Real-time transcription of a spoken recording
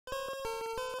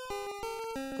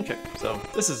Okay, so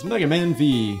this is Mega Man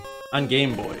V on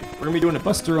Game Boy. We're gonna be doing a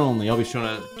Buster only. I'll be showing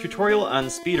a tutorial on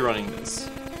speedrunning this.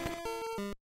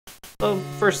 So,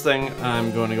 first thing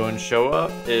I'm going to go and show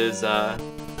up is the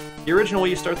original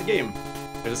way you start the game.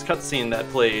 There's this cutscene that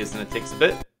plays and it takes a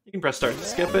bit. You can press start to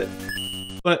skip it.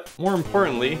 But more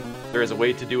importantly, there is a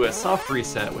way to do a soft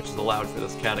reset, which is allowed for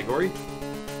this category.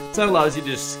 So that allows you to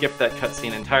just skip that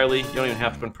cutscene entirely. You don't even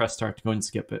have to go and press start to go and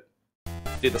skip it.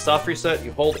 To do the soft reset,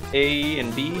 you hold A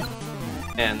and B,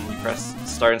 and you press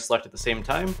start and select at the same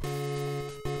time.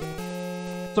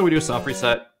 So we do a soft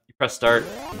reset, you press start,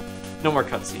 no more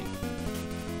cutscene.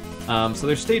 So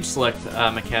there's stage select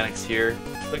mechanics here.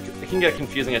 It can get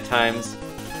confusing at times.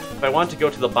 If I want to go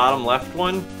to the bottom left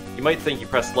one, you might think you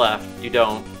press left, you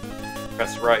don't.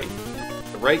 Press right.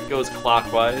 The right goes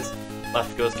clockwise,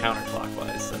 left goes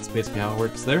counterclockwise. That's basically how it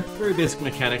works there. Very basic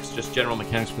mechanics, just general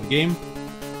mechanics for the game.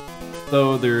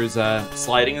 So there's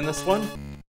sliding in this one,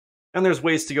 and there's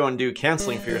ways to go and do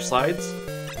canceling for your slides.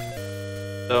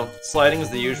 So sliding is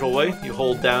the usual way. You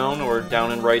hold down or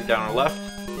down and right, down or left,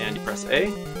 and you press A.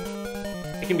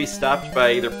 It can be stopped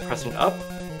by either pressing up,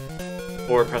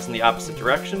 or pressing the opposite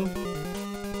direction,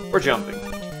 or jumping.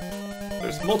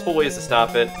 There's multiple ways to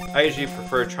stop it. I usually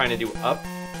prefer trying to do up,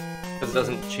 because it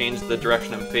doesn't change the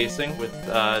direction I'm facing. With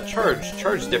charge.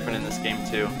 Charge is different in this game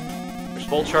too. There's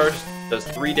full charge, does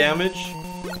 3 damage,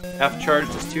 half charge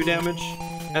does 2 damage,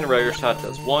 and a regular shot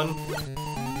does 1.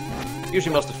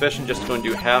 Usually most efficient just to go and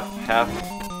do half,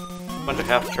 a bunch of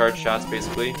half charge shots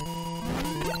basically.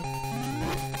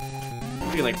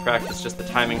 You can like practice just the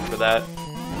timing for that.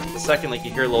 The second like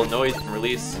you hear a little noise, you can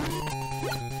release.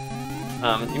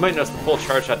 You might notice the full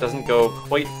charge shot doesn't go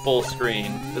quite full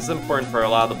screen. This is important for a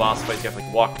lot of the boss fights. You have to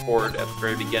like walk forward at the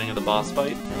very beginning of the boss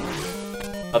fight.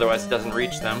 Otherwise it doesn't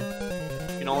reach them.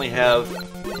 You can only have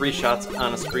 3 shots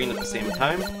on a screen at the same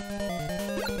time.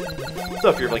 So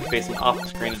if you're like facing off the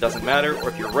screen, it doesn't matter, or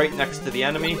if you're right next to the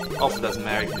enemy, also doesn't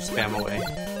matter, you can just spam away.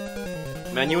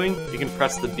 Menuing, you can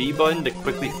press the B button to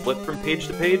quickly flip from page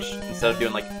to page, instead of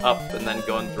doing like up and then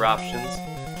going through options.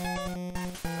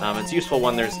 It's useful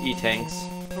when there's E-tanks.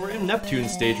 So we're in Neptune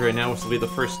Stage right now, which will be the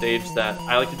first stage that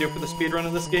I like to do for the speedrun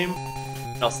of this game.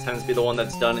 It also tends to be the one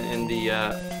that's done in the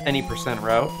any %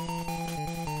 route.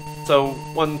 So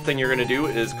one thing you're going to do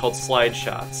is called slide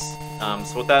shots.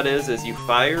 So what that is you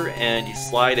fire and you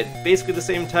slide at basically the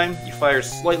same time. You fire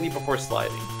slightly before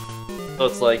sliding. So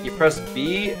it's like you press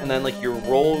B and then like you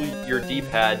roll your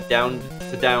D-pad down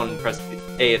to down and press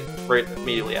A right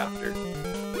immediately after.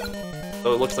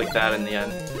 So it looks like that in the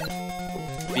end.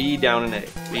 B down and A,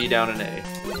 B down and A.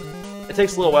 It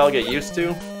takes a little while to get used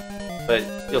to, but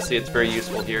you'll see it's very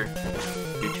useful here.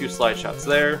 Do 2 slide shots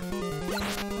there.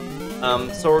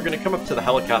 So we're going to come up to the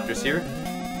helicopters here.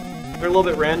 They're a little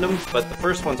bit random, but the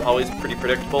first one's always pretty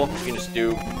predictable. You can just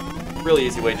do a really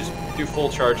easy way, just do full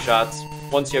charge shots.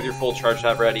 Once you have your full charge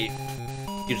shot ready,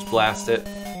 you just blast it.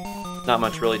 Not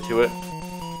much really to it.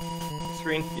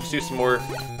 Screen, you just do some more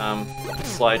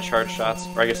slide charge shots,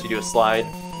 or I guess you do a slide,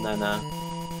 and then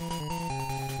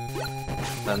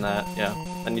that, yeah.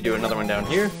 Then you do another one down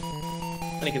here.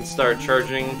 Then you can start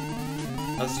charging.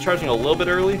 This is charging a little bit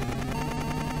early.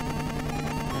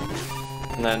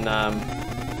 And then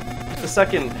the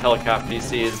second helicopter you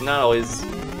see is not always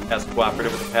as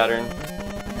cooperative with the pattern.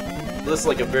 So this is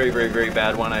like a very, very, very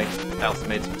bad one. I also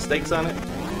made some mistakes on it.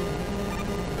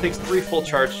 It takes 3 full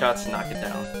charge shots to knock it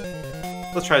down.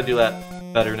 Let's try to do that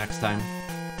better next time.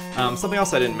 Something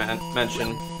else I didn't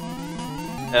mention.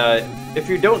 If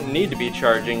you don't need to be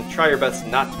charging, try your best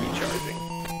not to be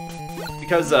charging.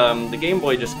 Because the Game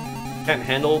Boy just can't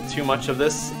handle too much of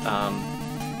this.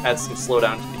 Adds some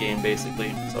slowdown to the game,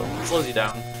 basically. So it slows you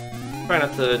down. Try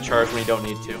not to charge when you don't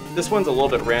need to. This one's a little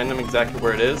bit random exactly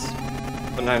where it is.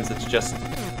 Sometimes it's just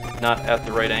not at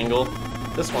the right angle.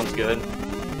 This one's good.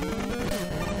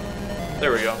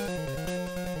 There we go.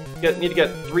 Need to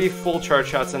get 3 full charge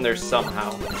shots in there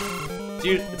somehow.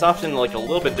 It's often like a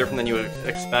little bit different than you would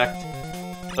expect,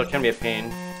 so it can be a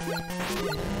pain.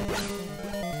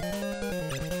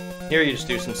 Here you just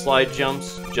do some slide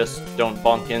jumps, just don't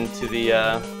bonk into the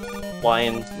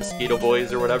flying mosquito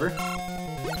boys or whatever.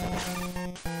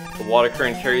 The water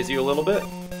current carries you a little bit.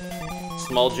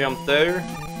 Small jump there.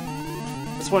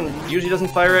 This one usually doesn't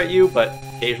fire at you, but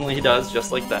occasionally he does,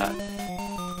 just like that.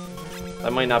 I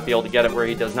might not be able to get it where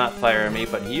he does not fire at me,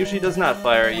 but he usually does not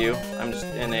fire at you. I'm just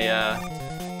in a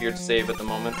weird save at the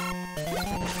moment.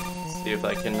 Let's see if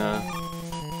I can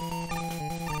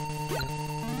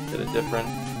get it different.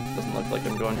 Doesn't look like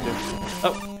I'm going to.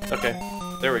 Oh, okay.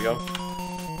 There we go.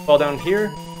 Fall down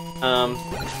here.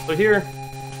 So here,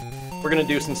 we're going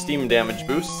to do some steam damage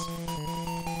boosts.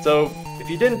 So if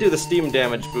you didn't do the steam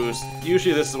damage boost,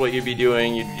 usually this is what you'd be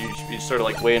doing. You'd be sort of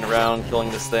like waiting around, killing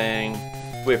this thing,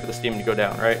 wait for the steam to go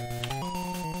down, right?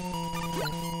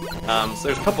 So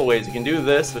there's a couple ways. You can do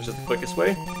this, which is the quickest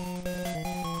way.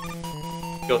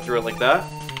 Go through it like that.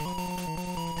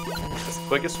 That's the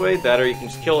quickest way. That, or you can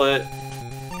just kill it,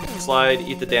 slide,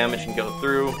 eat the damage, and go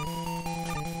through.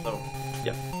 So,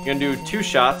 yeah. You're gonna do 2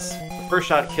 shots. The first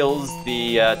shot kills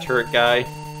the turret guy.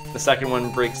 The second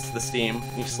one breaks the steam.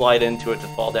 You slide into it to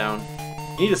fall down.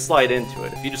 You need to slide into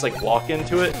it. If you just like walk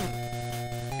into it,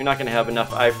 you're not gonna have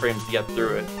enough iframes to get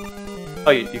through it.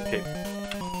 Oh, okay.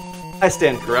 I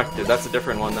stand corrected. That's a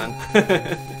different one then.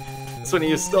 This one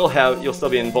you'll still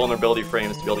be in vulnerability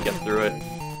frames to be able to get through it.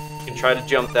 You can try to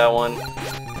jump that one.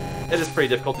 It is pretty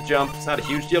difficult to jump. It's not a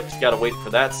huge deal because you gotta wait for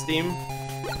that steam.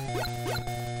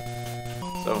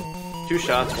 So 2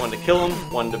 shots, one to kill him,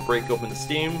 one to break open the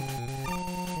steam.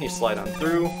 You slide on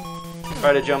through.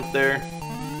 Try to jump there.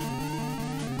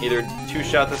 Either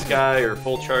 2-shot this guy or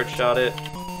full charge shot it.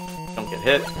 Don't get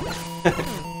hit.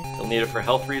 You'll need it for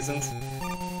health reasons.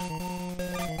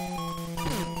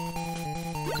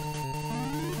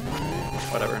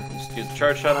 Whatever, just use the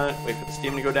charge shot on it, wait for the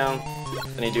steam to go down.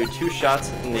 Then you do 2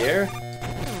 shots in the air.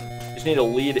 You just need to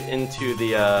lead into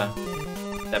the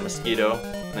that mosquito.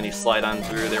 And then you slide on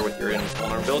through there with your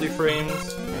invulnerability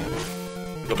frames.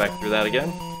 Go back through that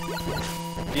again.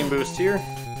 Steam boost here.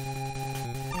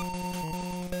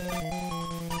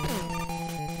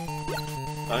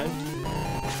 Fine.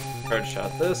 Charge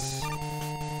shot this.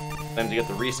 Then to get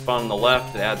the respawn on the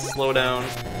left, it adds slowdown.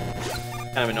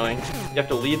 Kind of annoying. You have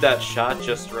to lead that shot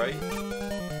just right.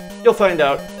 You'll find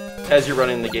out as you're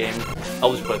running the game.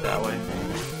 I'll just put it that way.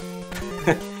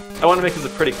 I want to make this a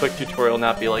pretty quick tutorial,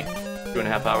 not be like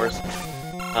 2.5 hours.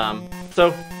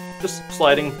 So, just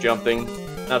sliding, jumping,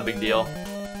 not a big deal.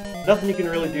 Nothing you can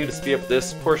really do to speed up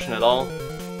this portion at all.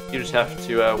 You just have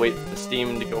to wait for the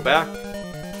steam to go back,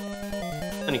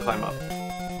 then you climb up.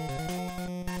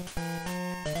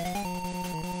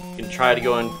 You can try to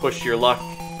go and push your luck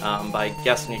by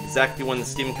guessing exactly when the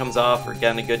steam comes off or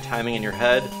getting a good timing in your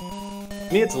head.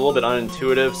 To me, it's a little bit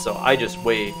unintuitive, so I just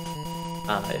wait.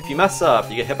 If you mess up,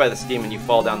 you get hit by the steam and you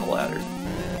fall down the ladder.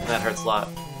 And that hurts a lot.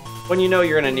 When you know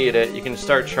you're going to need it, you can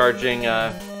start charging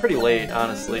pretty late,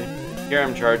 honestly. Here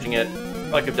I'm charging it.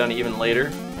 I could have done it even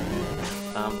later.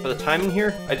 For the timing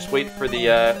here, I just wait for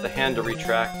the hand to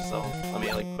retract, so let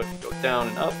me like quickly go down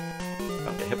and up.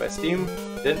 Don't get hit by steam.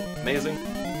 Didn't. Amazing.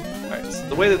 Alright, so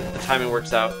the way that the timing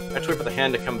works out, I just wait for the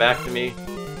hand to come back to me,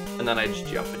 and then I just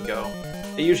jump and go.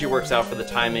 It usually works out for the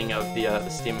timing of the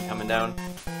steam coming down.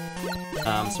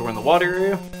 So we're in the water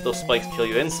area. Those spikes kill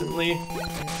you instantly.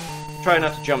 Try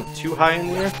not to jump too high in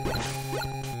the air.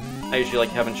 I usually like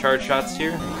having charge shots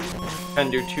here. Kind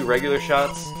of do 2 regular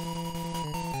shots.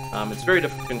 It's very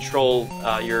difficult to control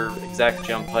your exact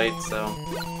jump height, so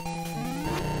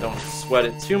don't sweat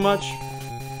it too much.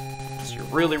 So you're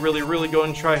really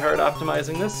going to try hard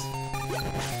optimizing this.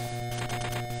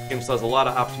 The game still has a lot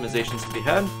of optimizations to be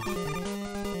had.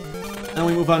 Then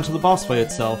we move on to the boss fight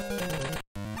itself.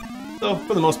 So,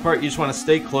 for the most part, you just want to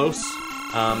stay close,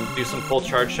 do some full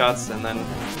charge shots, and then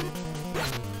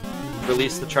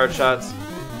release the charge shots.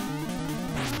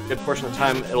 A good portion of the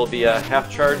time, it'll be a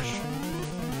half charge.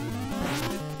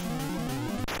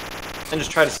 And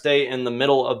just try to stay in the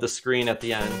middle of the screen at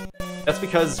the end. That's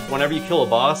because whenever you kill a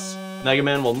boss, Mega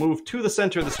Man will move to the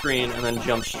center of the screen and then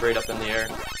jump straight up in the air.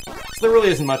 So there really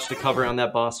isn't much to cover on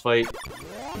that boss fight.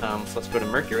 So let's go to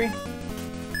Mercury.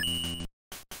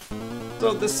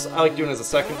 So this I like doing as a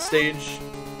second stage.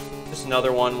 Just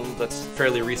another one that's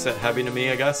fairly reset heavy to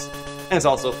me, I guess. And it's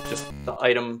also just the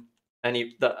item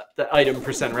item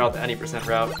percent route, the any percent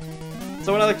route.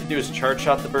 So what I like to do is charge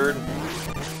shot the bird.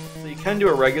 So you can do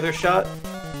a regular shot.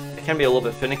 It can be a little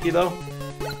bit finicky though.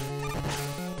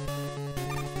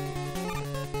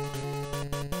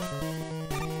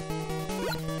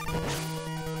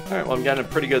 Alright, well I'm getting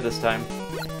it pretty good this time.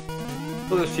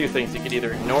 So there's a few things. You could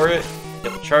either ignore it,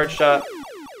 get the charge shot,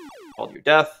 called your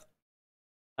death.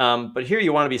 But here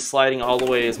you want to be sliding all the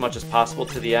way as much as possible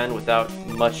to the end without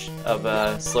much of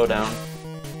a slowdown.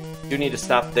 You do need to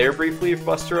stop there briefly for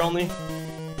Buster only.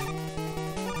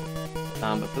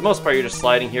 But for the most part you're just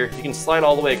sliding here. You can slide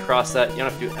all the way across that. You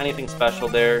don't have to do anything special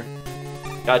there.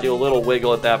 Gotta do a little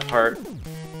wiggle at that part.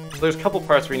 So there's a couple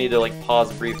parts where you need to like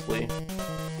pause briefly.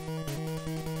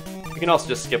 You can also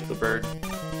just skip the bird.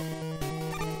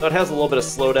 So it has a little bit of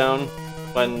slowdown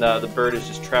when the bird is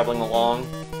just traveling along.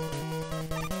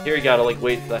 Here you gotta like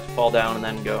wait for that to fall down and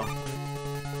then go.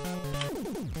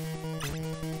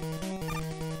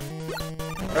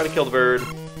 Try to kill the bird.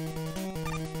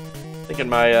 think in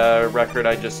my record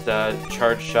I just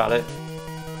charge shot it.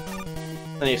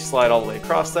 Then you slide all the way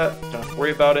across that, don't have to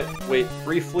worry about it. Wait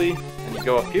briefly, and you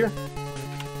go up here.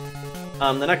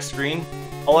 The next screen,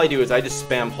 all I do is I just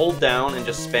spam hold down and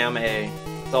just spam A.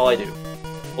 That's all I do.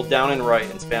 Hold down and right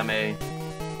and spam A.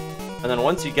 And then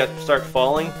once you start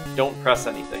falling, don't press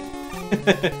anything.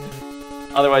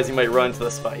 Otherwise you might run into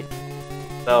this fight.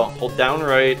 So hold down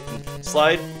right and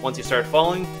slide. Once you start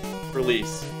falling,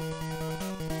 release.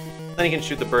 Then you can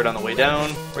shoot the bird on the way down,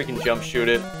 or you can jump shoot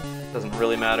it. Doesn't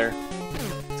really matter.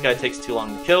 This guy takes too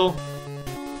long to kill,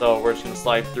 so we're just going to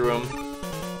slide through him.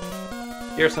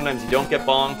 Here sometimes you don't get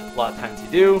bonked, a lot of times you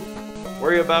do. Don't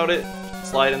worry about it.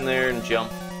 Slide in there and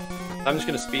jump. I'm just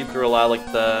going to speed through a lot of like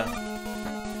the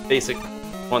basic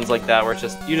ones like that, where it's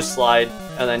just you just slide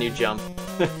and then you jump.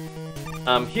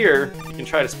 Here you can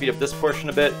try to speed up this portion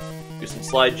a bit, do some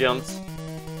slide jumps.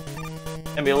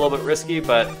 Can be a little bit risky,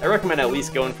 but I recommend at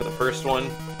least going for the first one.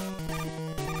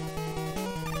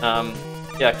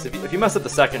 Yeah, because if you mess up the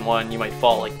second one, you might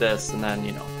fall like this, and then,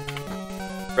 you know,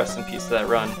 rest in peace to that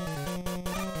run.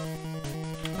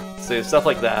 So stuff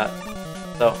like that.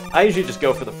 So I usually just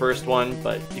go for the first one,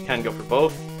 but you can go for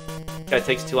both. Guy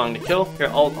takes too long to kill. Here,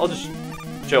 I'll just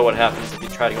show what happens if you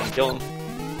try to go and kill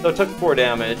him. So it took 4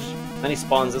 damage, then he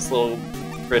spawns this little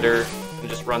critter and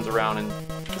just runs around and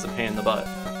is a pain in the butt.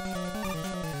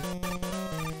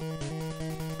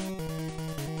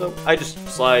 So I just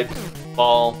slide,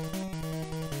 fall,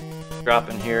 drop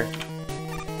in here.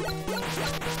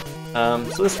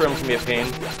 So this room can be a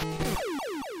pain,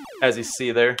 as you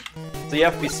see there. So you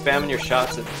have to be spamming your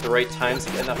shots at the right times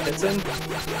to get enough hits in,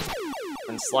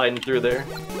 and sliding through there.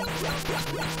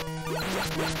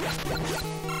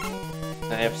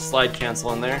 And you have to slide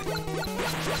cancel in there.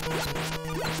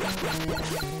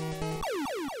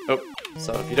 Oh,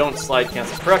 so if you don't slide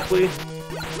cancel correctly,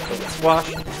 you'll get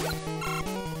squashed.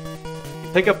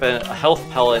 Pick up a health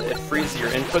pellet, it freezes your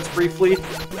inputs briefly.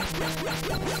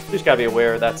 You just gotta be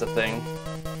aware that's a thing.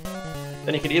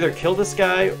 Then you can either kill this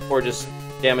guy, or just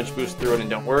damage boost through it and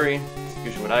don't worry. That's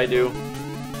usually what I do.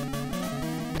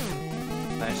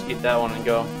 And I just eat that one and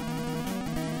go.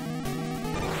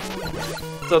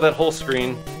 So that whole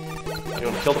screen, you're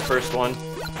gonna kill the first one.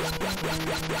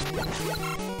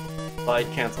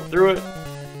 Slide cancel through it.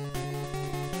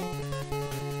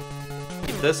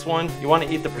 This one, you want to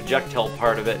eat the projectile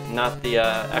part of it, not the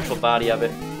actual body of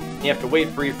it. And you have to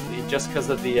wait briefly, just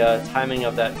because of the timing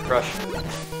of that crush.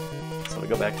 So we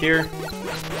go back here.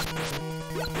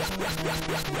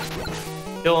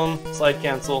 Kill him, slide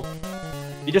cancel.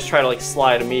 You just try to like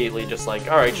slide immediately, just like,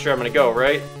 alright, sure, I'm gonna go,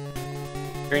 right?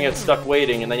 You're gonna get stuck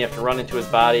waiting, and then you have to run into his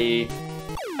body,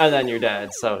 and then you're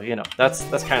dead. So, you know, that's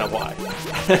kind of why.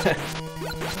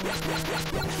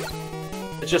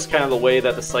 It's just kind of the way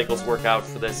that the cycles work out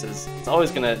for this. Is it's always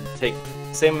going to take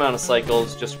the same amount of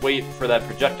cycles, just wait for that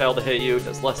projectile to hit you, it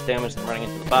does less damage than running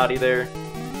into the body there.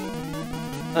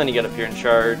 And then you get up here and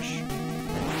charge.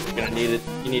 You're going to need it.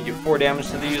 You need to do 4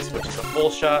 damage to these, which is a full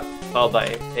shot, followed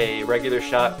by a regular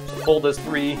shot. So full does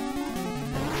 3,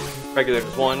 regular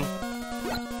does 1.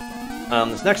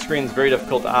 This next screen is very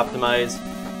difficult to optimize.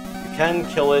 You can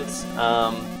kill it,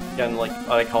 again, like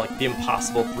what I call like the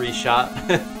impossible 3-shot.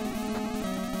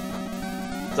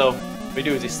 So what you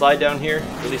do is you slide down here,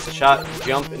 release a shot,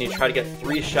 jump, and you try to get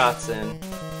 3 shots in.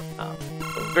 So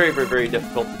very, very, very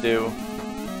difficult to do.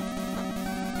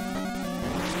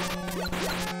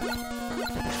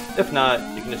 If not,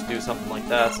 you can just do something like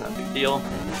that, it's not a big deal.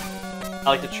 I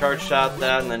like to charge shot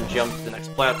that and then jump to the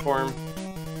next platform.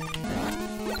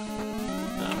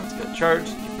 Let's get a charge,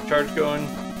 keep the charge going.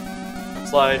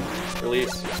 Slide,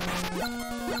 release.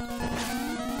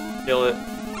 Kill it.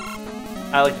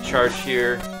 I like to charge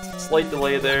here, slight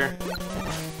delay there,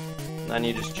 and then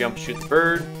you just jump, shoot the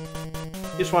bird.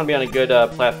 You just want to be on a good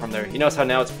platform there. You notice how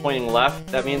now it's pointing left?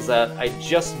 That means that I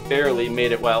just barely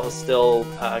made it while it was still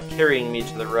carrying me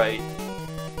to the right.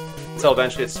 So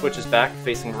eventually it switches back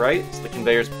facing right, so the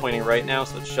conveyor's pointing right now,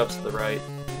 so it shoves to the right.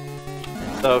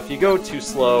 So if you go too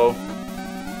slow,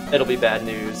 it'll be bad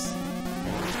news.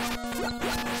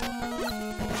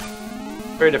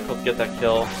 Very difficult to get that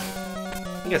kill.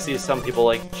 I think I see some people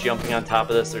like jumping on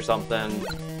top of this or something.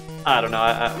 I don't know,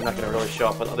 I'm not going to really show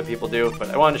off what other people do,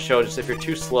 but I wanted to show just if you're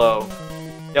too slow.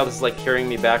 Yeah, this is like carrying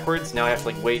me backwards. Now I have to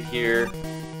like wait here.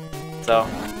 So,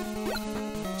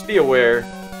 just be aware,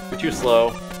 if you're too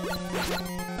slow.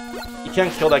 You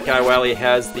can't kill that guy while he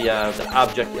has the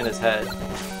object in his head,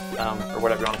 or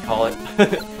whatever you want to call it.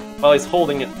 While he's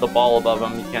holding the ball above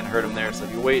him, you can't hurt him there. So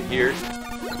if you wait here,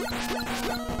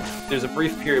 there's a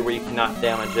brief period where you cannot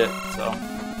damage it, so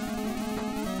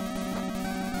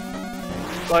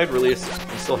slide, release. You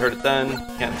can still hurt it then.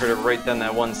 Can't hurt it right then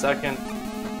that 1 second.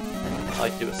 I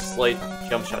like to do a slight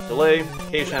jump shot delay.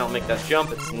 Occasionally I don't make that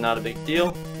jump, it's not a big deal.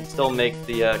 You can still make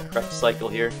the correct cycle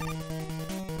here.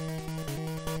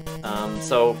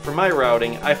 So for my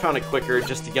routing, I found it quicker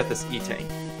just to get this E-Tank.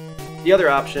 The other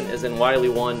option is in Wily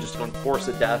 1, just to enforce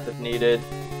a death if needed.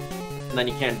 And then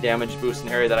you can't damage boost an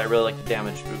area that I really like to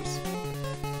damage boost.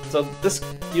 So this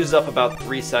uses up about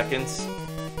 3 seconds.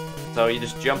 So you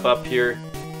just jump up here.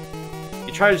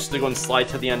 You try just to go and slide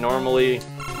to the end normally.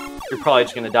 You're probably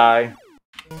just going to die.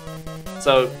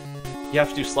 So you have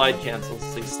to do slide cancels.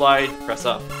 So you slide, press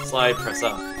up, slide, press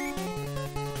up.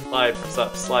 Slide, press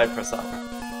up, slide, press up.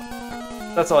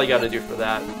 That's all you got to do for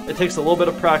that. It takes a little bit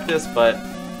of practice, but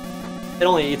it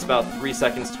only eats about 3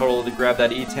 seconds total to grab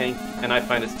that E-Tank, and I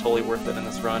find it's totally worth it in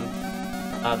this run.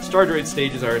 The Star Droid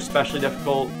stages are especially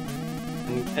difficult,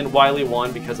 and Wily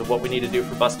 1, because of what we need to do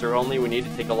for Buster only, we need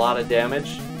to take a lot of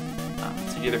damage.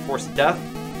 So you either force a death,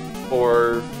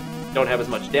 or don't have as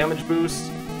much damage boost,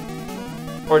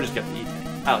 or just get the E-Tank.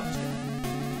 I'll just get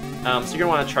it. So you're going to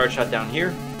want to charge shot down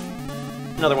here.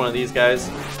 Another one of these guys.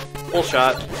 Full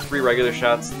shot, 3 regular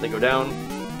shots, they go down.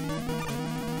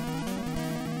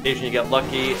 Occasionally you get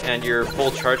lucky, and your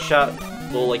full charge shot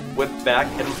will like whip back,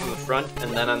 hit him from the front,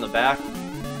 and then on the back.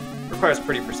 Requires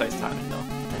pretty precise timing though.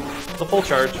 So full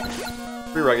charge,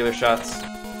 3 regular shots,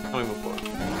 and we move forward.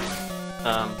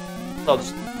 So I'll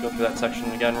just go through that section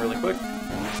again really quick.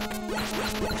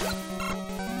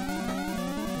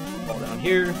 Fall down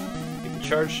here, take the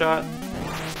charge shot.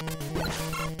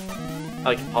 I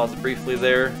like to pause it briefly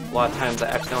there. A lot of times I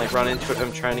accidentally run into it if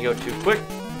I'm trying to go too quick.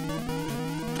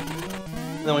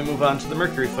 And then we move on to the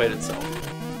Mercury Fight itself.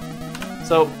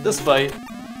 So this fight,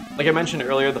 like I mentioned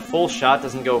earlier, the full shot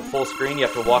doesn't go full screen. You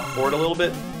have to walk forward a little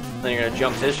bit. Then you're going to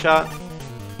jump his shot.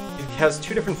 It has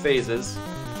 2 different phases.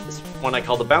 This one I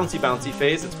call the bouncy bouncy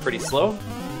phase. It's pretty slow.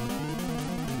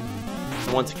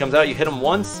 And once it comes out, you hit him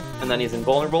once, and then he's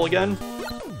invulnerable again.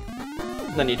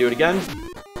 And then you do it again.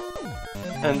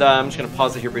 And I'm just going to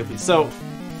pause it here briefly. So,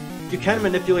 you can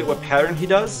manipulate what pattern he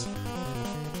does.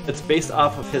 It's based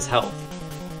off of his health.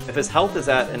 If his health is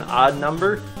at an odd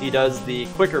number, he does the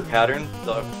quicker pattern,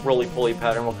 the roly-poly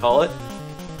pattern we'll call it.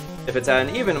 If it's at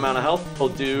an even amount of health, he'll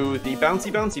do the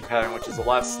bouncy bouncy pattern, which is a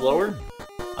lot slower.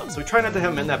 So we try not to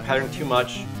have him in that pattern too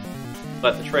much,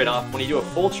 but the trade-off, when you do a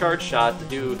full charge shot to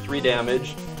do 3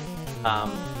 damage,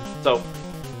 so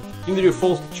you can do a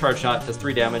full charge shot, does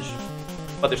 3 damage,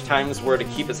 but there's times where to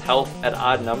keep his health at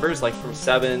odd numbers, like from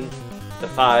 7 to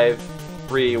 5,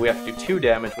 3, we have to do 2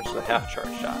 damage, which is a half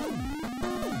charge shot.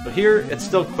 So here, it's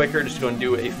still quicker just to go and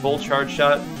do a full charge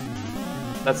shot.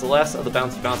 That's the last of the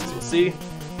bouncy bounces we'll see.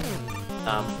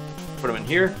 Put him in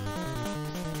here.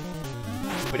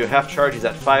 We do a half charge, he's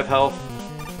at 5 health.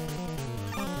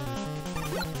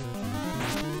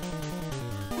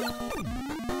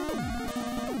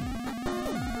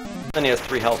 Then he has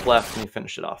 3 health left and you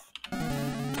finish it off.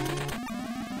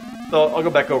 So I'll go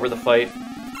back over the fight,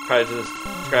 try to just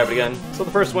describe it again. So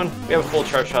the first one, we have a full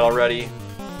charge shot already.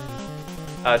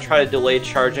 Try to delay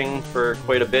charging for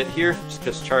quite a bit here, just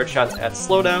because charge shots add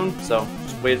slowdown, so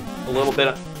just wait a little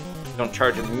bit. Don't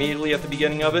charge immediately at the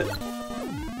beginning of it.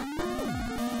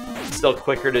 It's still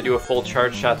quicker to do a full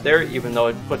charge shot there, even though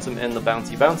it puts him in the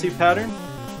bouncy bouncy pattern.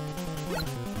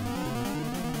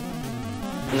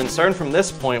 And then starting from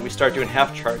this point, we start doing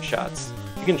half charge shots.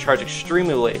 You can charge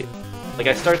extremely late. Like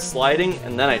I start sliding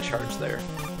and then I charge there.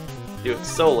 Do it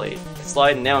so late. I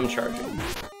slide and now I'm charging.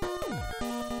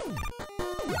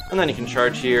 And then you can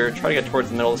charge here, try to get towards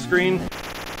the middle of the screen,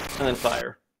 and then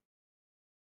fire.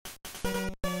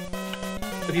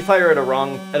 If you fire at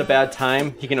a bad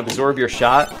time, he can absorb your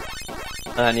shot,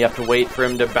 and then you have to wait for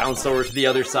him to bounce over to the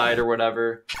other side or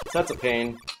whatever. So that's a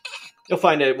pain. You'll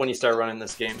find it when you start running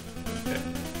this game. Okay.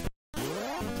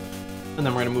 And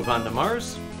then we're going to move on to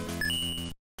Mars.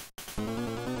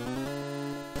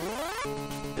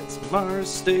 It's Mars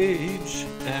Stage.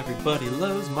 Everybody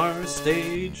loves Mars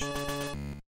Stage.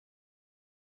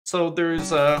 So there's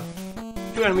 2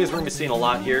 enemies we're going to be seeing a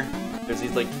lot here. There's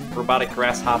these like robotic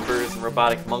grasshoppers and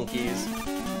robotic monkeys.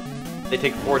 They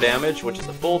take 4 damage, which is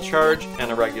a full charge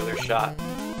and a regular shot.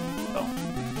 So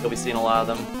you'll be seeing a lot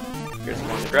of them. Here's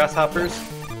one of the grasshoppers.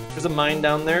 There's a mine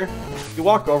down there. If you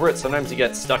walk over it, sometimes you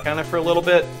get stuck on it for a little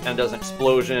bit and it does an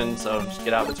explosion, so just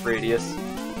get out of its radius.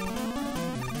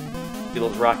 See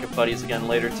those rocket buddies again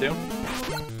later too.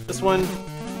 This one,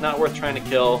 not worth trying to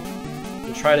kill. You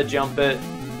can try to jump it,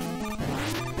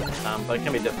 but it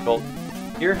can be difficult.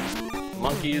 Here,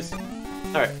 monkeys.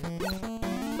 Alright,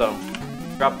 so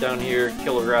drop down here,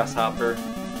 kill a grasshopper.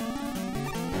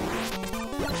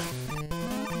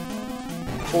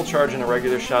 full charge and a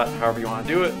regular shot, however you want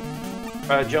to do it.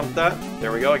 Try to jump that.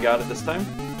 There we go, I got it this time.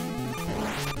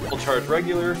 Full charge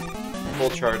regular, full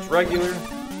charge regular.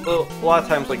 So a lot of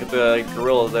times, like with the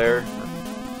gorilla there,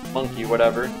 or monkey,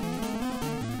 whatever,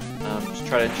 just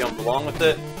try to jump along with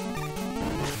it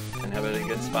and have it a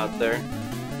good spot there.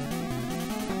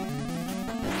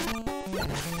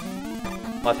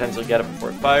 A lot of times you'll get it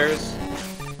before it fires.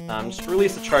 Just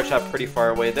release the charge shot pretty far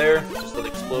away there, just so the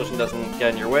explosion doesn't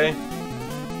get in your way.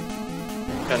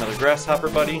 Got another grasshopper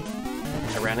buddy.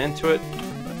 I ran into it,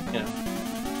 but, you know,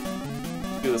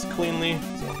 do this cleanly.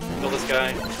 So kill this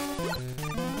guy.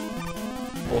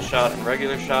 Full shot and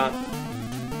regular shot.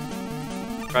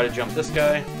 Try to jump this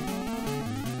guy.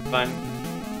 Fine.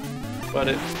 But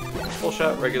it. Full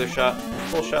shot, regular shot.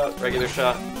 Full shot, regular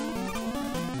shot.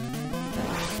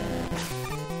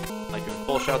 Like a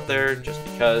full shot there, just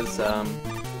because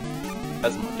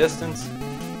has more distance.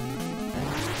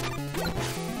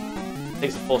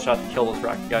 Takes a full shot to kill those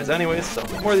rocket guys anyways, so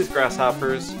more of these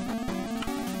grasshoppers.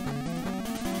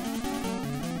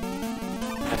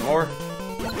 And more.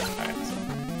 Alright, so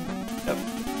yep,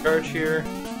 charge here.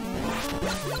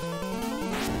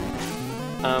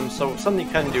 So something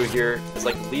you can do here is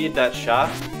like lead that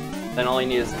shot, then all you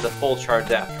need is the full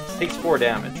charge after. It takes 4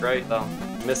 damage, right? Though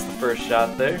missed the first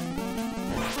shot there.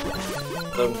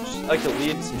 So just, I like to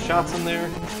lead some shots in there,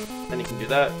 then you can do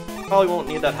that. Probably won't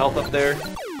need that health up there.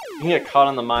 You can get caught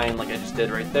on the mine like I just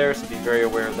did right there, so be very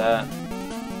aware of that.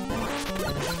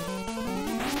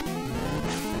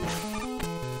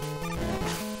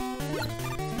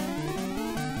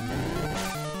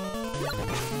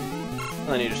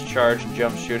 And then you just charge and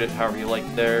jump shoot it however you like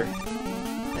there.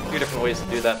 A few different ways to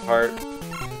do that part.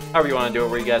 However you want to do it,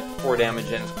 where you get 4 damage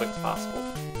in as quick as possible.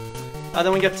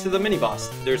 Then we get to the mini-boss.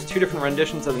 There's 2 different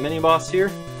renditions of the mini-boss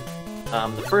here.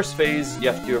 The first phase,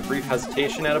 you have to do a brief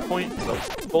hesitation at a point, so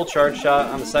full charge shot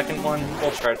on the second one,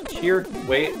 full charge here,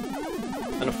 wait,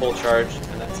 then a full charge,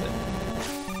 and that's it.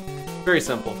 Very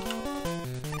simple.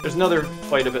 There's another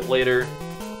fight a bit later,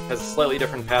 has a slightly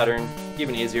different pattern,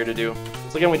 even easier to do.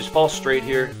 So again, we just fall straight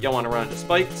here, you don't want to run into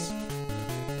spikes.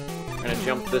 We're going to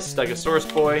jump this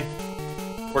Stegosaurus boy.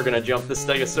 We're going to jump this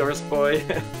Stegosaurus boy.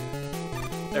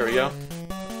 There we go.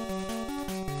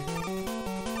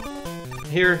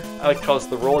 Here, I like to call this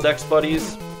the Rolodex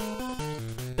buddies.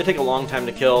 They take a long time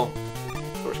to kill, so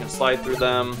we're just going to slide through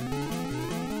them.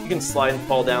 You can slide and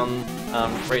fall down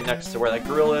right next to where that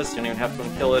gorilla is, you don't even have to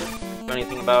kill it, do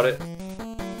anything about it.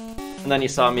 And then you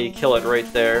saw me kill it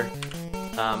right there.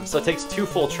 So it takes 2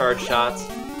 full charge shots.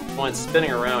 When it's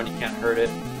spinning around, you can't hurt it.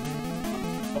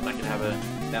 Hope I can have an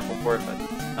example for it, but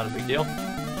it's not a big deal.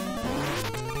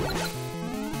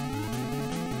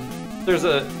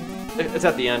 It's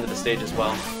at the end of the stage as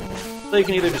well. So you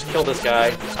can either just kill this guy,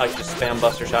 I can just spam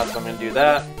buster shots, so I'm going to do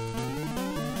that.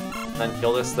 Then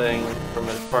kill this thing from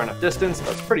a far enough distance,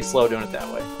 but it's pretty slow doing it that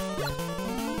way.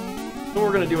 So what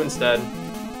we're going to do instead,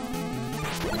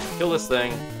 kill this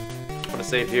thing, put a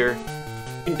save here.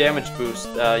 You can damage boost.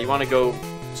 You want to go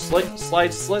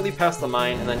slide slightly past the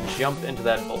mine and then jump into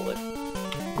that bullet.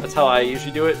 That's how I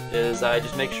usually do it, is I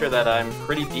just make sure that I'm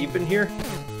pretty deep in here,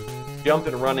 jump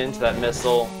and run into that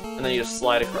missile, and then you just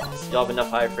slide across. You'll have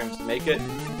enough iframes to make it.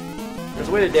 There's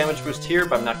a way to damage boost here,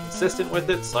 but I'm not consistent with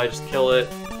it, so I just kill it,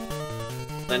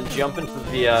 then jump into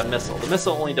the missile. The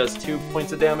missile only does 2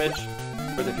 points of damage,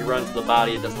 whereas if you run to the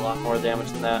body, it does a lot more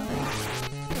damage than that.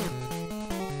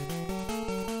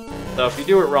 So if you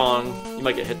do it wrong, you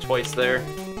might get hit twice there.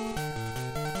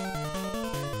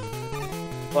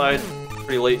 Slide,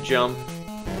 pretty late jump.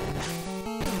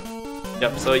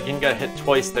 Yep, so you can get hit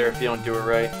twice there if you don't do it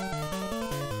right.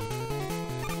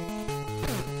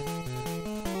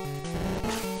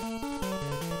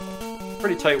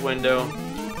 Pretty tight window,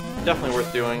 definitely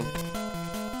worth doing.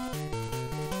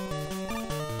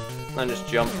 Then just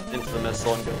jump into the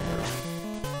missile and go through.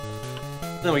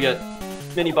 Then we get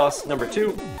mini boss number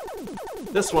 2.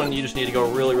 This one you just need to go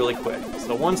really, really quick.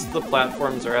 So once the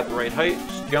platforms are at the right height,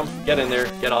 just jump, get in there,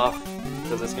 get off,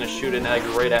 because it's going to shoot an egg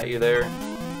right at you there.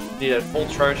 You need a full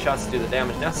charge shot to do the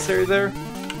damage necessary there.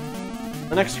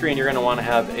 The next screen, you're going to want to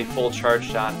have a full charge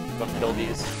shot to go and kill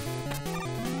these.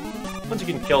 Once you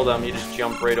can kill them, you just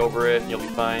jump right over it and you'll be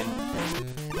fine.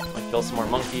 Might kill some more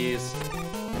monkeys.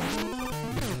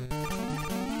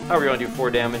 However you want to do 4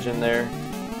 damage in there.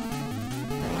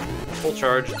 Full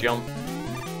charge, jump.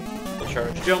 Full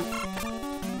charge, jump.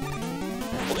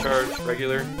 Full charge,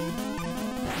 regular.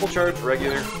 Full charge,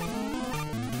 regular.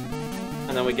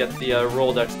 And then we get the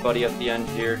Rolodex buddy at the end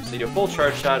here. So you do a full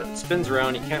charge shot, it spins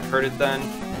around, you can't hurt it then.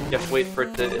 You have to wait for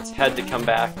its head to come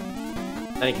back,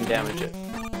 then you can damage it.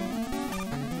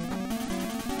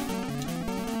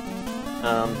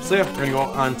 So yeah, we're gonna go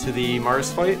on to the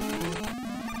Mars fight.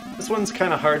 This one's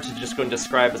kind of hard to just go and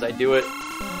describe as I do it,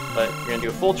 but you're gonna do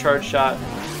a full charge shot,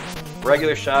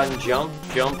 regular shot, and jump,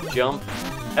 jump, jump,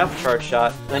 half charge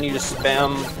shot, and then you just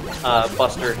spam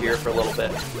Buster here for a little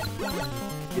bit.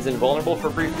 He's invulnerable for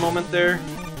a brief moment there.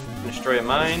 Destroy a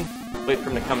mine, wait for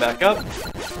him to come back up,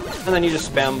 and then you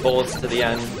just spam bullets to the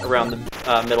end around the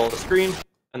middle of the screen,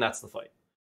 and that's the fight.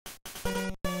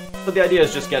 But the idea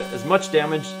is just get as much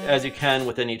damage as you can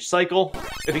within each cycle.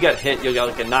 If you get hit, you'll get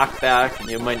like a knockback, and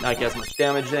you might not get as much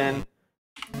damage in.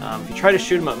 If you try to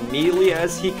shoot him immediately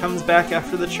as he comes back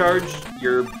after the charge,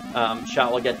 your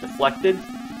shot will get deflected.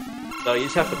 So you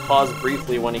just have to pause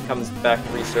briefly when he comes back to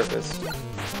resurface.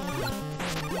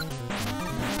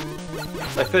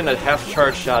 So I fit in a half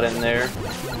charge shot in there.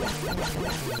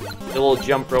 A little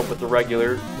jump rope with the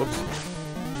regular. Whoops.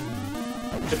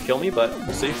 Could kill me, but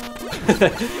we'll see.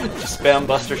 Just spam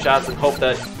Buster shots and hope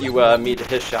that you meet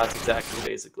his shots exactly,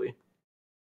 basically.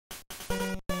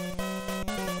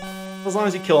 As long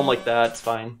as you kill him like that, it's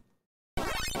fine.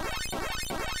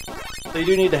 So you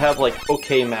do need to have, like,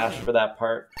 okay mash for that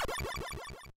part.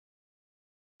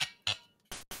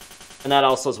 And that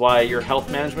also is why your health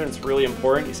management is really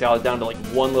important. You see I was down to like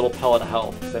one little pellet of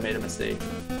health because I made a mistake.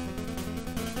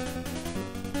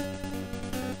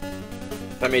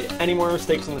 If I made any more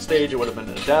mistakes on the stage, it would have been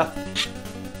a death.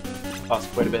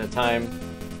 Cost quite a bit of time.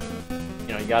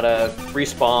 You know, you gotta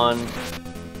respawn,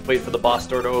 wait for the boss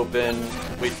door to open,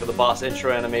 wait for the boss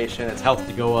intro animation, its health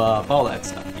to go up, all that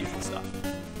stuff, usual stuff.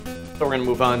 So we're gonna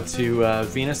move on to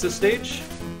Venus's stage.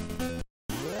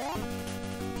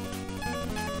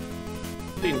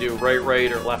 You can do right,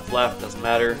 right, or left, left, doesn't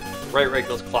matter. Right, right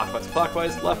goes clockwise,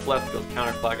 clockwise. Left, left goes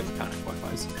counterclockwise,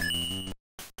 counterclockwise.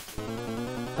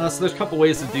 So there's a couple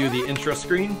ways to do the intro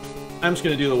screen. I'm just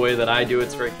going to do the way that I do it.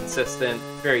 It's very consistent,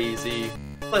 very easy,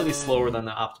 slightly slower than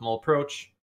the optimal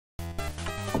approach.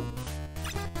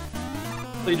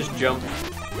 So you just jump,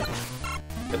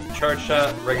 get the charge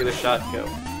shot, regular shot, go.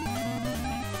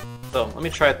 So let me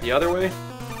try it the other way.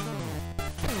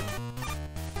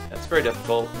 That's very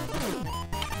difficult.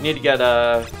 You need to get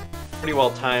pretty well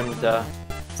timed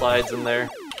slides in there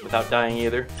without dying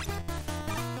either.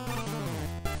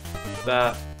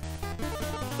 That.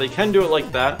 So you can do it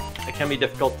like that. It can be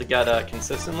difficult to get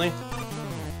consistently.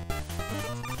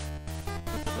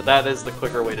 But that is the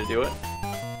quicker way to do it.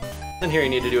 Then here you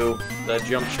need to do the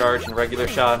jump charge and regular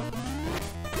shot.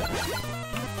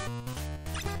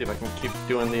 See if I can keep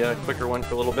doing the quicker one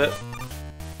for a little bit.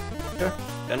 Okay,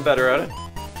 getting better at it.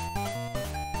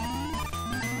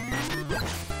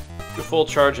 Do full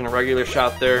charge and a regular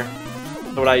shot there.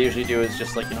 So what I usually do is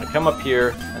just, like, you know, come up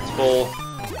here, that's full,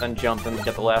 then jump and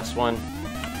get the last one.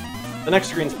 The next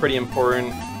screen's pretty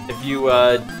important. If you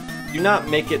do not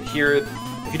make it here,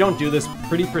 if you don't do this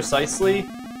pretty precisely,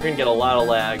 you're gonna get a lot of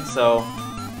lag. So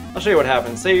I'll show you what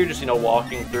happens. Say you're just, you know,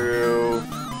 walking through.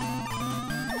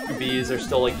 Your bees are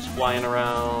still, like, just flying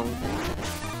around.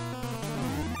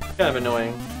 Kind of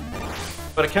annoying,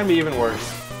 but it can be even worse.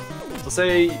 So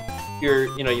say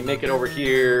you make it over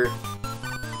here,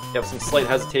 you have some slight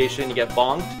hesitation, you get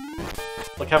bonked.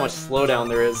 Look how much slowdown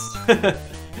there is.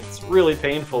 It's really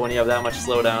painful when you have that much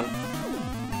slowdown.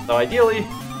 So ideally,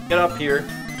 get up here,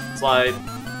 slide,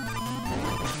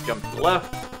 jump to the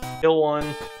left, kill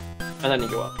one, and then you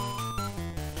go up.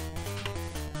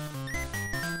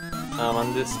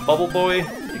 On this Bubble Boy,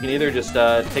 you can either just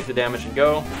take the damage and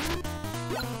go.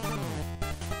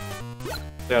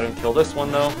 Go out and kill this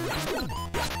one though.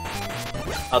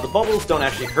 The bubbles don't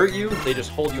actually hurt you, they just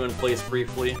hold you in place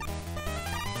briefly.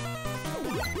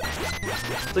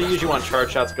 So you usually want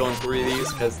charge shots going through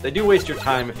these, because they do waste your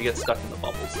time if you get stuck in the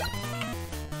bubbles.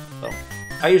 So,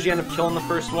 I usually end up killing the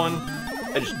first one.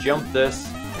 I just jump this,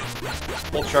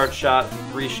 full charge shot,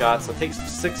 and 3 shots, so it takes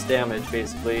 6 damage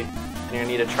basically. And you're going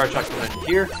to need a charge shot going in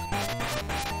here.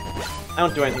 I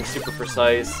don't do anything super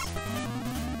precise.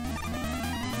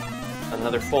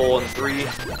 Another full and 3.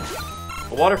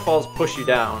 The waterfalls push you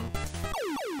down,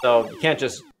 so you can't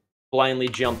just blindly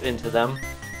jump into them.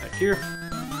 Back here.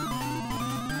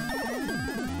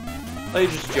 So you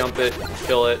just jump it,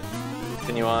 kill it,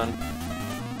 continue on.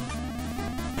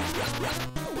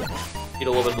 Get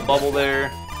a little bit of the bubble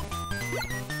there.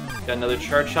 Got another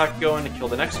charge shot going to kill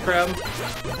the next crab.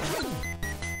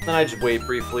 Then I just wait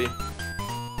briefly.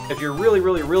 If you're really,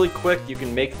 really, really quick, you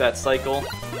can make that cycle.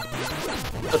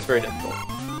 That's very difficult.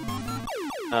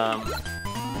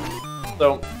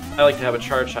 So I like to have a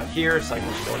charge shot here, so I can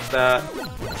just go like that,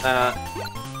 that.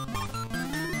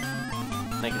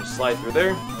 And I can just slide through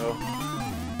there. So.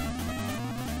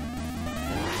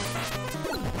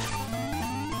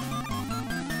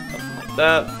 Something like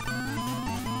that.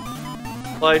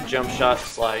 Slide, jump shot,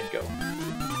 slide, go.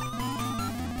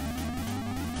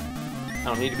 I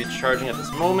don't need to be charging at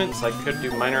this moment, so I could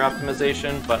do minor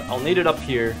optimization, but I'll need it up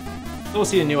here. So we'll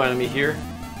see a new enemy here.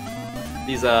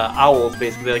 These owls,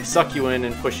 basically, they like suck you in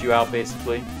and push you out,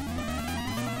 basically.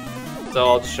 So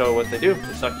I'll just show what they do.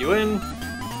 They suck you in,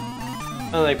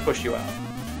 and then they push you out.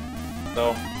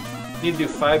 So you need to do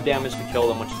 5 damage to kill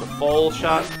them, which is a full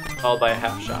shot, followed by a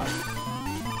half shot.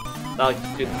 Now I like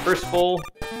to do the first full,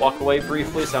 walk away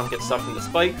briefly so I don't get sucked into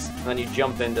spikes, and then you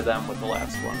jump into them with the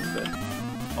last one. But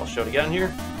I'll show it again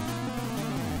here.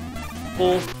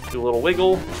 Full, do a little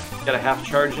wiggle, get a half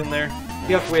charge in there.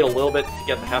 You have to wait a little bit to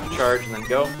get the half charge and then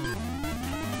go.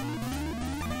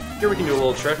 Here we can do a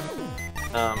little trick.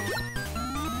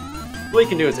 What you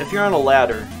can do is, if you're on a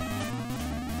ladder,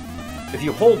 if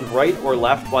you hold right or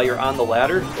left while you're on the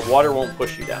ladder, the water won't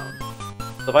push you down.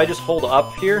 So if I just hold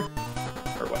up here,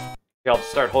 or what? Here, I'll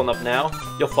start holding up now,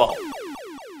 you'll fall.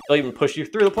 They'll even push you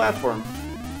through the platform.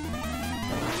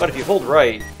 But if you hold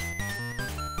right,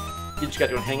 you just got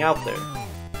to hang out there.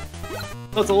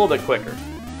 So it's a little bit quicker.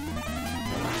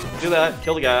 Do that,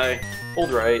 kill the guy,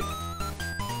 hold right,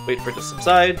 wait for it to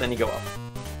subside, then you go up.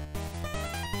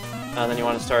 And then you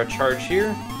want to start a charge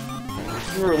here.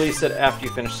 You release it after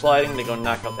you finish sliding to go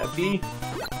knock out that bee.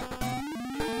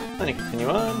 Then you continue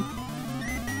on.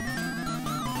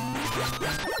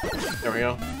 There we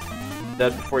go.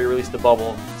 Dead before you release the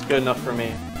bubble. It's good enough for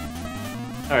me.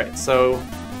 Alright, so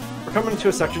we're coming to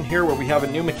a section here where we have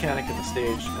a new mechanic in the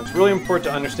stage. And it's really important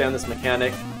to understand this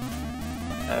mechanic.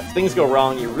 If things go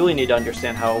wrong, you really need to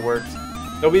understand how it works.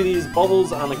 There'll be these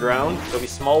bubbles on the ground. There'll be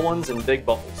small ones and big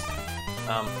bubbles.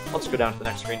 I'll just go down to the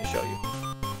next screen to show you.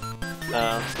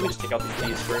 Let me just take out these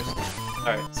bees first.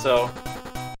 Alright, so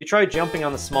you try jumping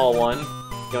on the small one,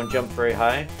 you don't jump very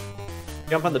high.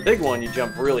 Jump on the big one, you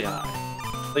jump really high.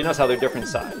 So you notice how they're different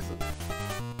sizes.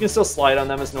 You can still slide on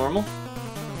them as normal.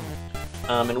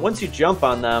 And once you jump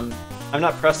on them, I'm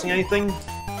not pressing anything.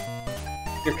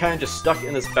 You're kind of just stuck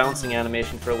in this bouncing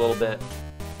animation for a little bit.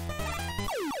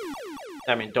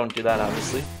 I mean, don't do that,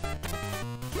 obviously.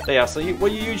 But yeah, so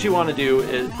what you usually want to do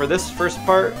is, for this first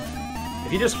part,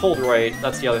 if you just hold right,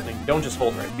 that's the other thing. Don't just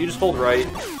hold right. If you just hold right,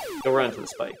 you'll run into the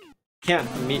spike. You can't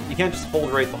just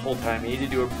hold right the whole time. You need to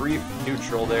do a brief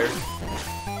neutral there.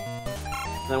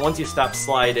 And then once you stop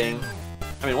sliding,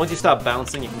 once you stop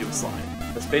bouncing, you can do a slide.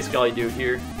 That's basically all you do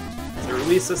here. So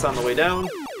release this on the way down.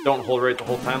 Don't hold right the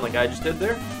whole time like I just did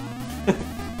there.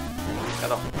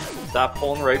 Gotta stop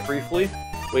holding right briefly.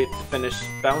 Wait to finish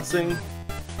bouncing.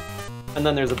 And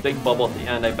then there's a big bubble at the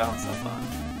end I bounce up on.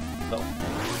 So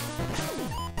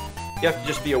you have to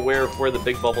just be aware of where the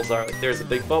big bubbles are. Like there's a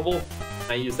big bubble,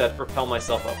 and I use that to propel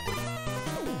myself upwards.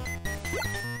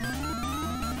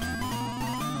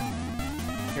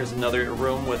 Here's another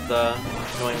room with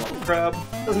annoying little crab.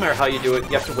 Doesn't matter how you do it,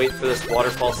 you have to wait for this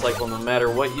waterfall cycle no matter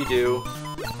what you do.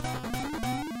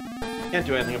 Can't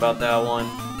do anything about that one.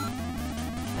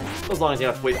 As long as you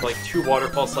have to wait for like 2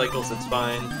 waterfall cycles, it's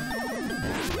fine.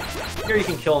 Here you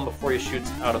can kill him before he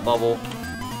shoots out a bubble.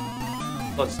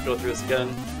 Let's go through this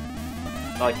again.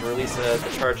 I like to release the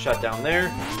charge shot down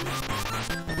there.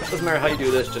 Doesn't matter how you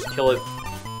do this, just kill it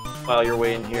while you're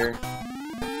waiting here.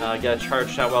 Get a charge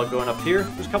shot while going up here.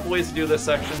 There's a couple ways to do this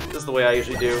section. This is the way I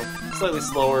usually do. Slightly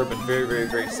slower, but very, very,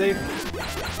 very safe.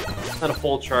 And a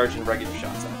full charge and regular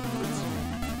shots afterwards.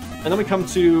 And then we come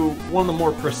to one of the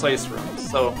more precise rooms.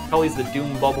 So, I call these the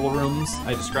Doom Bubble rooms.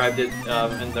 I described it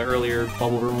in the earlier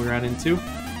bubble room we ran into.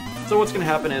 So what's going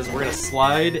to happen is we're going to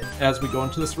slide as we go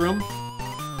into this room.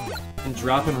 And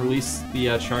drop and release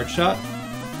the charge shot.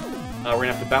 We're going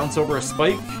to have to bounce over a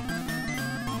spike.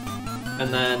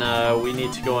 And then we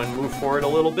need to go and move forward a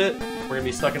little bit. We're going to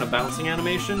be stuck in a bouncing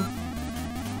animation.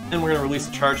 And we're going to release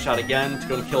the charge shot again to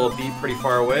go and kill a bee pretty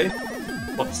far away.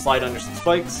 We'll have to slide under some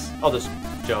spikes. I'll just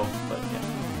go, but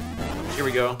yeah. Here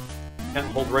we go. Can't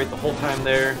hold right the whole time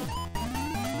there.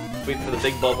 Wait for the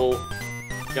big bubble.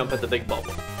 Jump at the big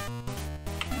bubble.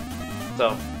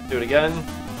 So, do it again.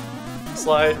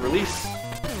 Slide, release.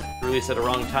 Release at the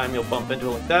wrong time, you'll bump into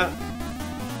it like that.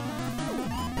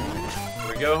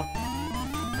 There we go.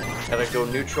 Gotta go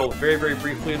neutral very, very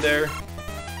briefly there.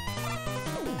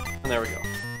 And there we go.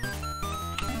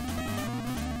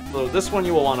 So this one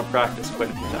you will want to practice quite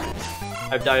a few times.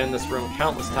 I've died in this room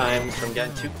countless times from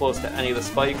getting too close to any of the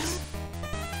spikes,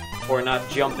 or not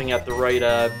jumping at the right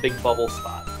big bubble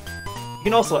spot. You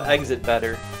can also exit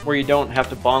better, where you don't have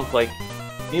to bonk, like,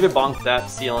 you either bonk that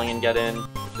ceiling and get in,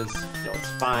 which is, it's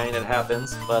fine, it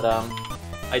happens, but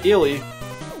ideally,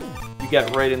 you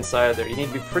get right inside of there. You need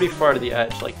to be pretty far to the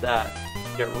edge, like that.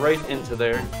 Get right into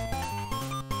there,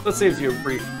 That saves you a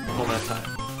brief moment of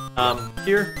time.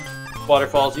 Here,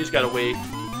 waterfalls, you just gotta wait.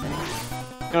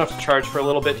 You don't have to charge for a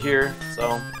little bit here,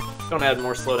 so don't add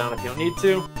more slowdown if you don't need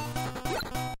to.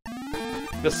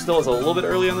 This still is a little bit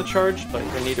early on the charge, but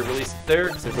you're gonna need to release it there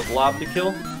because there's a blob to kill.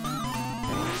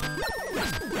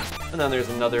 And then there's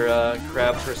another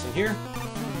crab person here.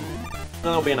 Then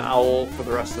there'll be an owl for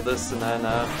the rest of this, and then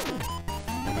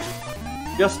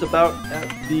just about at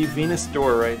the Venus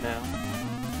door right now.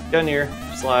 Get in here,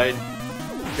 slide,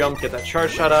 jump, get that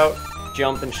charge shot out,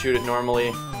 jump and shoot it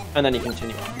normally, and then you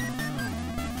continue on.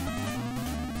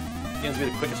 Seems to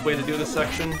be the quickest way to do this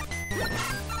section.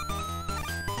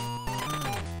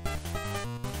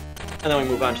 And then we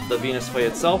move on to the Venus Fight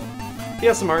itself. He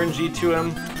has some RNG to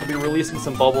him. He'll be releasing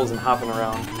some bubbles and hopping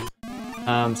around.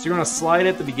 So you're going to slide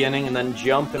at the beginning and then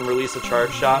jump and release a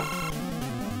charge shot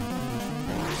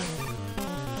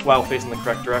while facing the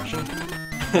correct direction.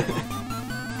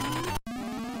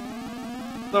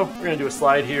 So we're going to do a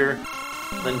slide here,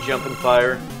 then jump and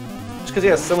fire. Just because he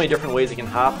has so many different ways he can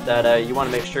hop that you want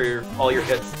to make sure all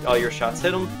your shots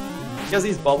hit him. He has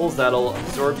these bubbles that'll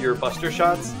absorb your buster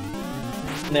shots,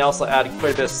 and they also add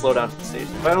quite a bit of slowdown to the stage.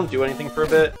 If I don't do anything for a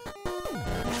bit,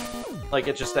 like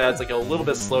it just adds like a little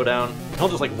bit of slowdown. He'll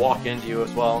just like walk into you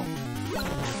as well.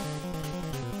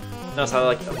 Notice how I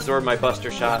like absorb my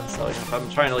buster shots. So like, if I'm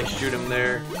trying to like shoot him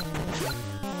there,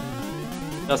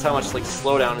 notice how much like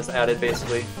slowdown is added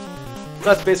basically. So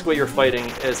that's basically what you're fighting,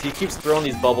 is he keeps throwing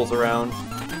these bubbles around.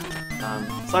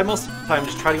 So I most of the time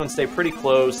just try to go and stay pretty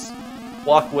close,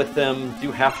 walk with them,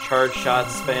 do half charge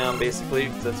shots, spam basically,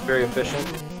 because it's very efficient.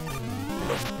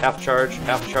 So half charge,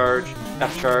 half charge,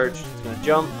 half charge. It's gonna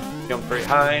jump very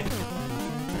high.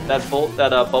 That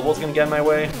bubble's gonna get in my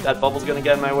way. That bubble's gonna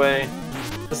get in my way.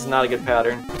 This is not a good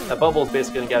pattern. That bubble is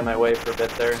basically gonna get in my way for a bit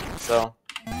there. So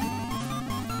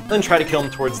then try to kill him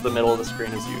towards the middle of the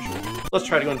screen as usual. Let's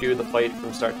try to go and do the fight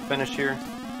from start to finish here.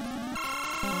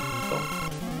 So,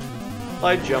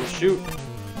 slide, jump, shoot.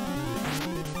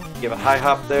 Give a high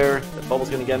hop there. That bubble's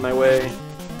gonna get in my way.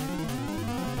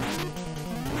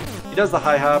 He does the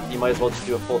high hop, you might as well just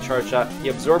do a full charge shot. He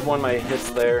absorbed one of my hits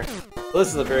there. So this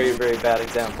is a very, very bad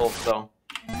example, so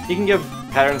he can give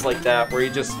patterns like that where he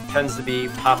just tends to be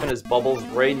popping his bubbles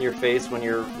right in your face when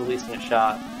you're releasing a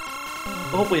shot.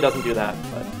 So hopefully he doesn't do that,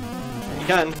 but he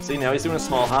can. See, now he's doing a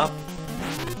small hop.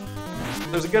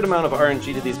 There's a good amount of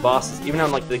RNG to these bosses, even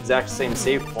on like the exact same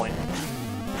save point.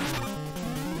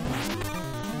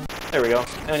 There we go,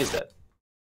 and he's dead.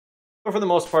 But for the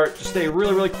most part, just stay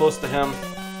really, really close to him.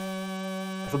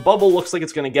 If a bubble looks like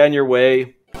it's going to get in your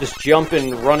way, just jump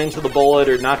and run into the bullet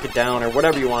or knock it down or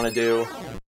whatever you want to do.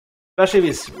 Especially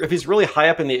if he's really high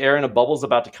up in the air and a bubble's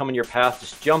about to come in your path,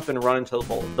 just jump and run into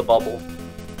the bubble,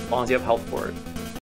 as long as you have health for it.